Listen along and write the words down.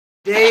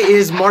Today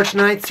is March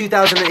 9th,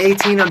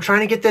 2018. I'm trying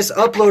to get this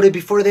uploaded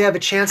before they have a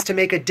chance to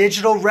make a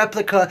digital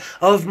replica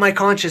of my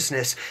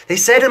consciousness. They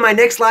said in my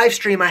next live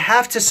stream I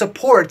have to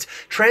support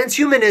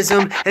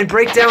transhumanism and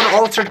break down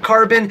altered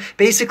carbon,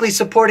 basically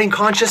supporting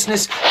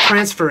consciousness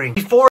transferring.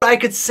 Before I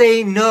could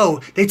say no,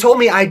 they told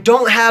me I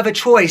don't have a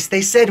choice.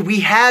 They said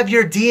we have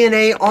your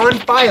DNA on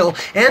file,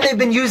 and they've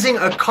been using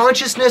a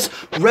consciousness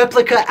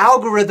replica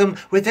algorithm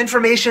with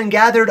information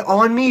gathered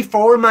on me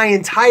for my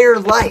entire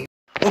life.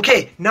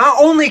 Okay,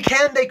 not only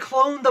can they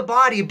clone the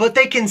body, but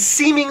they can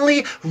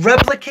seemingly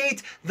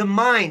replicate the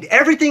mind.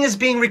 Everything is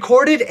being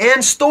recorded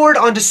and stored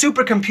onto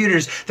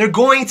supercomputers. They're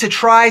going to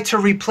try to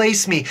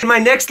replace me. In my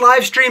next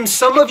live stream,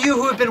 some of you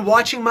who have been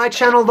watching my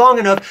channel long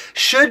enough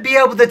should be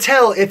able to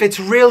tell if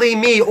it's really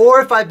me or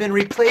if I've been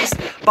replaced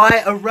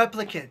by a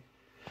replicant.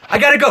 I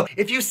gotta go.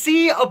 If you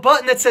see a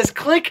button that says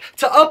click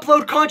to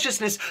upload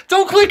consciousness,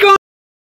 don't click on